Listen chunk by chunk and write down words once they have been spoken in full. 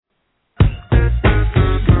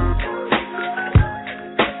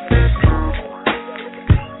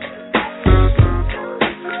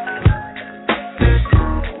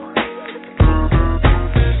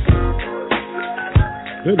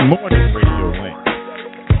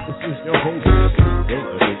Your host, I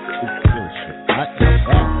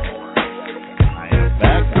am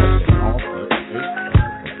back. I've been off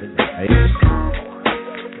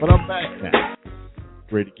but I'm back now.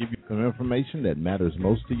 Ready to give you some information that matters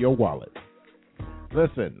most to your wallet.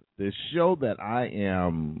 Listen, the show that I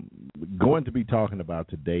am going to be talking about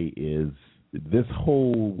today is this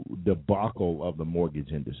whole debacle of the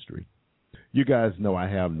mortgage industry. You guys know I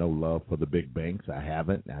have no love for the big banks. I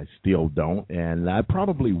haven't. I still don't. And I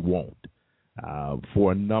probably won't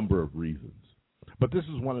for a number of reasons. But this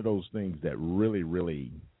is one of those things that really,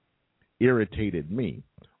 really irritated me.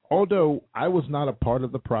 Although I was not a part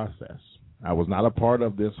of the process. I was not a part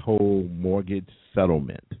of this whole mortgage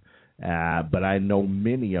settlement. But I know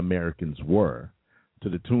many Americans were, to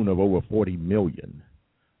the tune of over 40 million.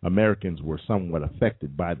 Americans were somewhat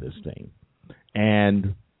affected by this thing.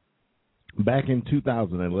 And back in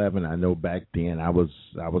 2011, I know back then I was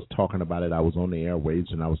talking about it. I was on the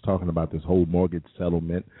airwaves, and I was talking about this whole mortgage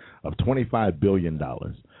settlement of $25 billion.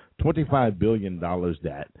 $25 billion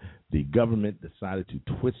that the government decided to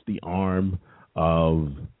twist the arm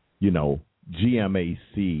of,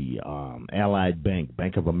 GMAC, Allied Bank,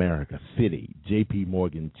 Bank of America, Citi, J.P.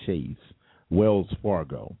 Morgan Chase, Wells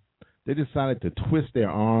Fargo. They decided to twist their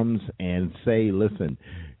arms and say, listen,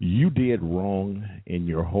 you did wrong in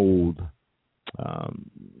your whole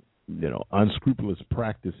unscrupulous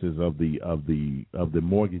practices of the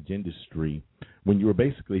mortgage industry when you were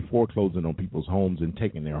basically foreclosing on people's homes and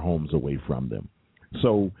taking their homes away from them.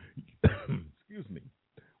 So, excuse me,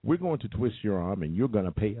 we're going to twist your arm and you're going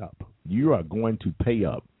to pay up. You are going to pay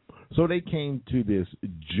up. So they came to this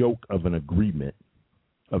joke of an agreement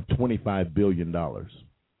of $25 billion.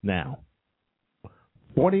 Now,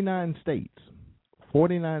 49 states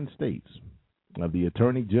of the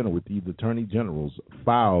Attorney General, with these Attorney Generals,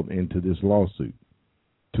 filed into this lawsuit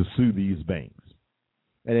to sue these banks.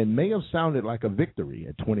 And it may have sounded like a victory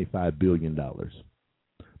at $25 billion,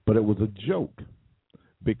 but it was a joke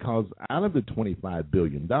because out of the $25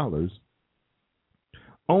 billion,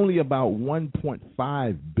 only about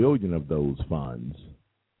 $1.5 billion of those funds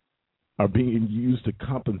are being used to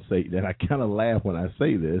compensate, and I kind of laugh when I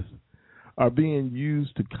say this, are being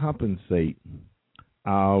used to compensate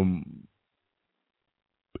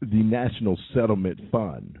the National Settlement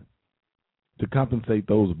Fund, to compensate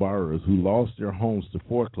those borrowers who lost their homes to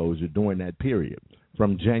foreclosure during that period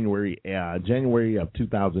from January of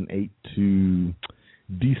 2008 to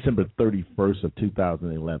December 31st of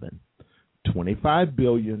 2011. $25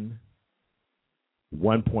 billion,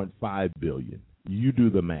 $1.5 billion. You do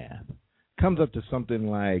the math. Comes up to something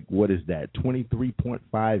like, what is that,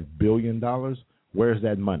 $23.5 billion? Where's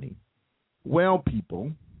that money? Well,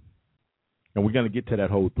 people, and we're going to get to that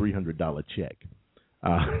whole $300 check,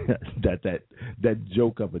 that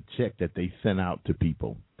joke of a check that they sent out to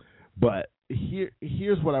people. But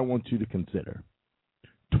here's what I want you to consider.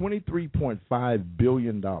 $23.5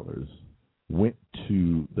 billion went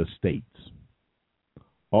to the states.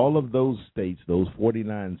 All of those states, those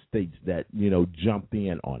 49 states that, jumped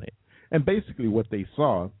in on it. And basically what they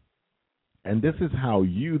saw, and this is how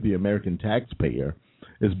you, the American taxpayer,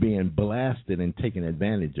 is being blasted and taken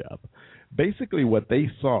advantage of. Basically what they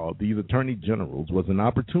saw, these attorney generals, was an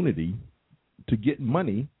opportunity to get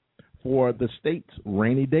money for the state's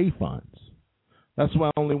rainy day funds. That's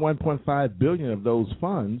why only $1.5 billion of those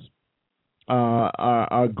funds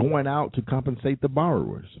are going out to compensate the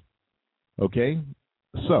borrowers. Okay?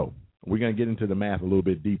 So we're going to get into the math a little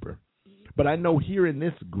bit deeper. But I know here in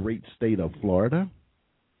this great state of Florida,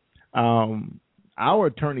 our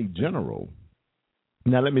attorney general,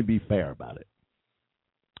 now let me be fair about it.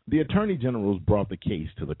 The attorney generals brought the case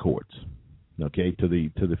to the courts, okay, to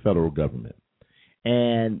the federal government.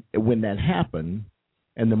 And when that happened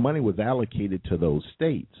and the money was allocated to those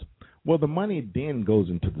states, well, the money then goes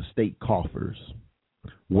into the state coffers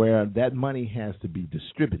where that money has to be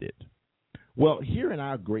distributed. Well, here in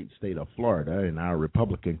our great state of Florida, in our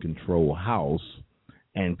Republican-controlled House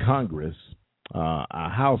and Congress, our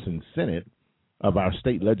House and Senate of our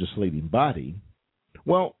state legislating body,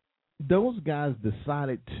 well, those guys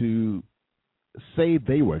decided to say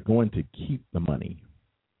they were going to keep the money.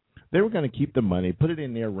 They were going to keep the money, put it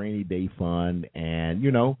in their rainy day fund, and,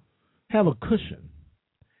 have a cushion.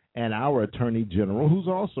 And our attorney general, who's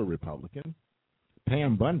also Republican,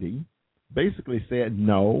 Pam Bundy, basically said,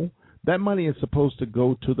 no, that money is supposed to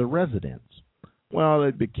go to the residents. Well,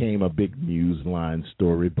 it became a big Newsline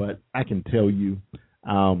story, but I can tell you,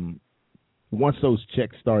 once those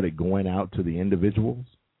checks started going out to the individuals,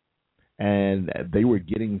 and they were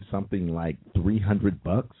getting something like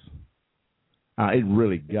 $300, it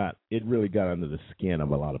really got under the skin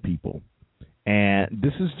of a lot of people. And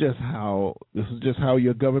this is just how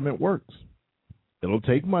your government works. It'll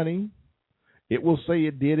take money. It will say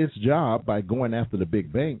it did its job by going after the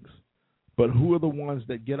big banks. But who are the ones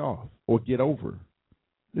that get off or get over?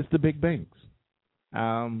 It's the big banks.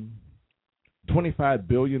 $25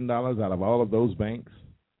 billion out of all of those banks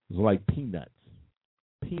is like peanuts.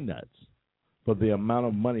 Peanuts for the amount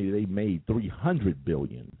of money they made. $300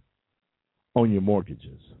 billion on your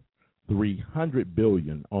mortgages. $300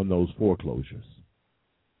 billion on those foreclosures.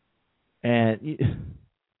 And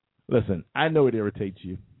listen, I know it irritates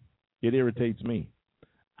you. It irritates me.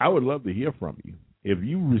 I would love to hear from you. If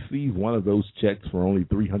you receive one of those checks for only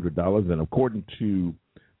 $300, and according to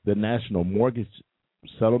the National Mortgage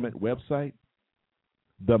Settlement website,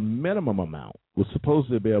 the minimum amount was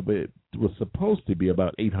supposed to be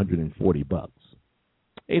about $840.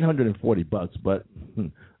 $840, but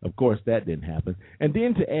of course that didn't happen. And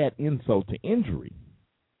then to add insult to injury,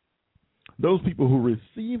 those people who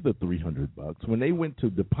received the $300, when they went to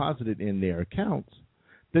deposit it in their accounts,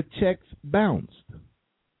 the checks bounced.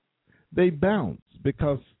 They bounced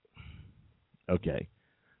because, okay,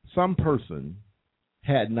 some person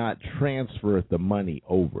had not transferred the money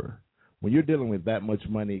over. When you're dealing with that much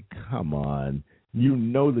money, come on, you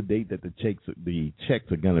know the date that the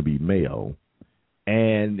checks are going to be mailed,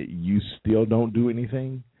 and you still don't do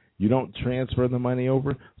anything. You don't transfer the money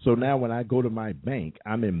over. So now when I go to my bank,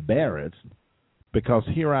 I'm embarrassed because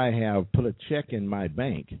here I have put a check in my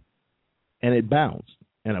bank, and it bounced.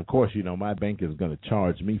 And, of course, you know, my bank is going to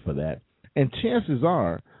charge me for that. And chances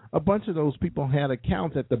are a bunch of those people had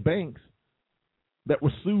accounts at the banks that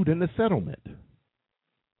were sued in the settlement.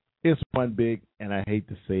 It's one big, and I hate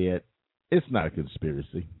to say it, it's not a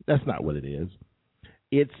conspiracy. That's not what it is.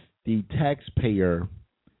 It's the taxpayer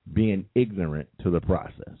being ignorant to the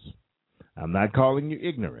process. I'm not calling you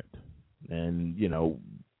ignorant. And, you know,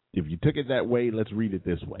 if you took it that way, let's read it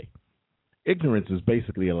this way. Ignorance is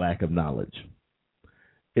basically a lack of knowledge.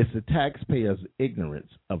 It's the taxpayer's ignorance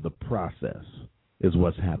of the process is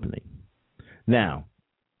what's happening. Now,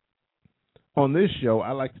 on this show,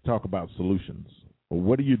 I like to talk about solutions. Well,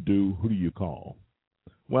 what do you do? Who do you call?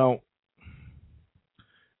 Well,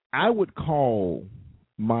 I would call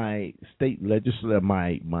my state legislature,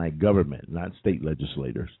 my government, not state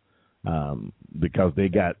legislators, because they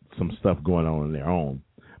got some stuff going on their own.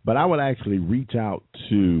 But I would actually reach out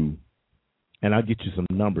to, and I'll get you some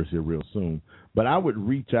numbers here real soon, but I would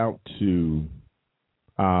reach out to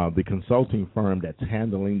the consulting firm that's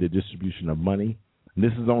handling the distribution of money. And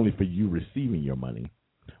this is only for you receiving your money.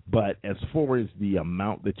 But as far as the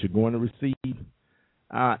amount that you're going to receive,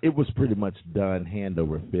 it was pretty much done hand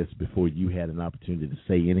over fist before you had an opportunity to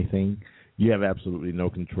say anything. You have absolutely no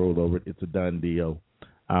control over it. It's a done deal.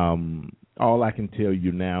 All I can tell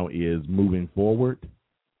you now is moving forward,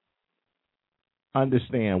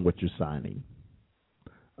 understand what you're signing.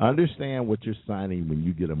 Understand what you're signing when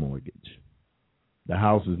you get a mortgage. The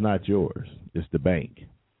house is not yours. It's the bank.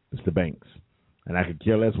 It's the bank's. And I could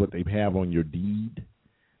care less what they have on your deed.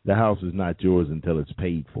 The house is not yours until it's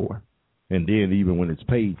paid for. And then even when it's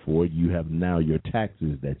paid for, you have now your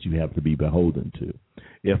taxes that you have to be beholden to.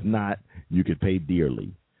 If not, you could pay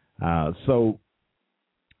dearly. So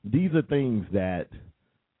these are things that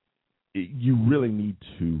you really need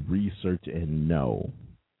to research and know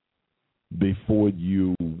before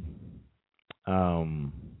you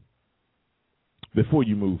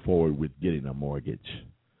move forward with getting a mortgage.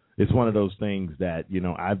 It's one of those things that, you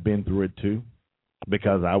know, I've been through it too,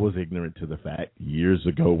 because I was ignorant to the fact years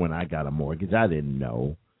ago when I got a mortgage. I didn't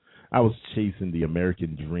know. I was chasing the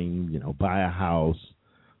American dream, you know, buy a house,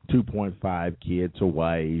 2.5 kids, a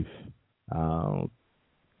wife,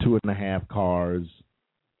 2.5 cars,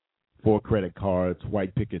 4 credit cards,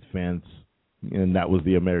 white picket fence, and that was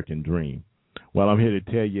the American dream. Well, I'm here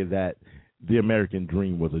to tell you that the American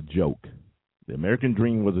dream was a joke. The American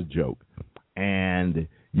dream was a joke, and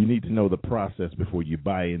you need to know the process before you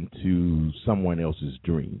buy into someone else's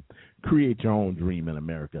dream. Create your own dream in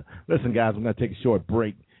America. Listen, guys, I'm going to take a short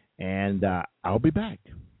break, and I'll be back.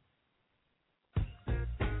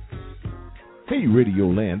 Hey, Radio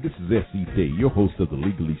Land, this is S.E.T., your host of the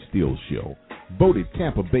Legally Still Show, voted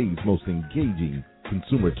Tampa Bay's most engaging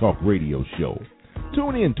consumer talk radio show.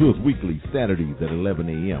 Tune in to us weekly, Saturdays at 11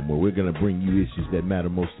 a.m., where we're going to bring you issues that matter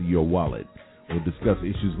most to your wallet. We'll discuss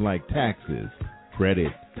issues like taxes,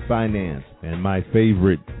 credit, finance, and my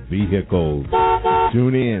favorite, vehicles.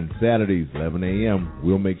 Tune in Saturdays, 11 a.m.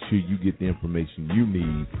 We'll make sure you get the information you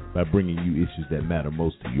need by bringing you issues that matter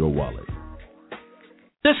most to your wallet.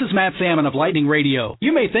 This is Matt Salmon of Lightning Radio.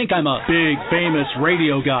 You may think I'm a big, famous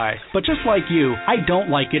radio guy, but just like you, I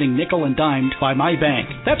don't like getting nickel and dimed by my bank.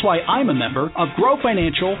 That's why I'm a member of Grow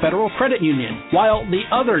Financial Federal Credit Union. While the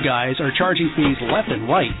other guys are charging fees left and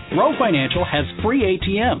right, Grow Financial has free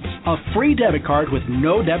ATMs, a free debit card with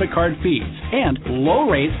no debit card fees, and low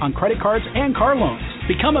rates on credit cards and car loans.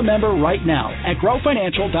 Become a member right now at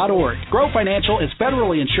growfinancial.org. Grow Financial is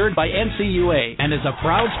federally insured by NCUA and is a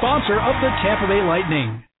proud sponsor of the Tampa Bay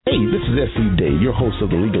Lightning. Hey, this is S.E. Dave, your host of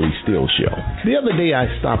the Legally Still Show. The other day I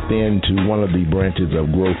stopped into one of the branches of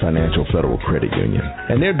Grow Financial Federal Credit Union,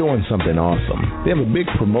 and they're doing something awesome. They have a big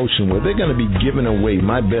promotion where they're going to be giving away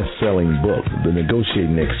my best-selling book, The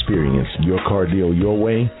Negotiating Experience, Your Car Deal Your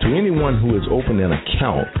Way, to anyone who has opened an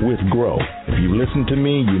account with Grow. If you listen to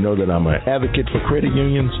me, you know that I'm an advocate for credit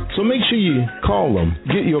unions, so make sure you call them,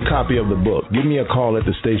 get your copy of the book. Give me a call at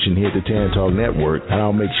the station here at the Tan Talk Network, and I'll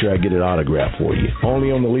make sure I get it autographed for you. Only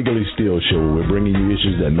on the Legally Still Show, we're bringing you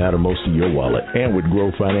issues that matter most to your wallet, and with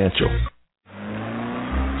Grow Financial.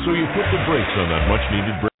 So you put the brakes on that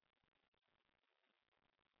much-needed break.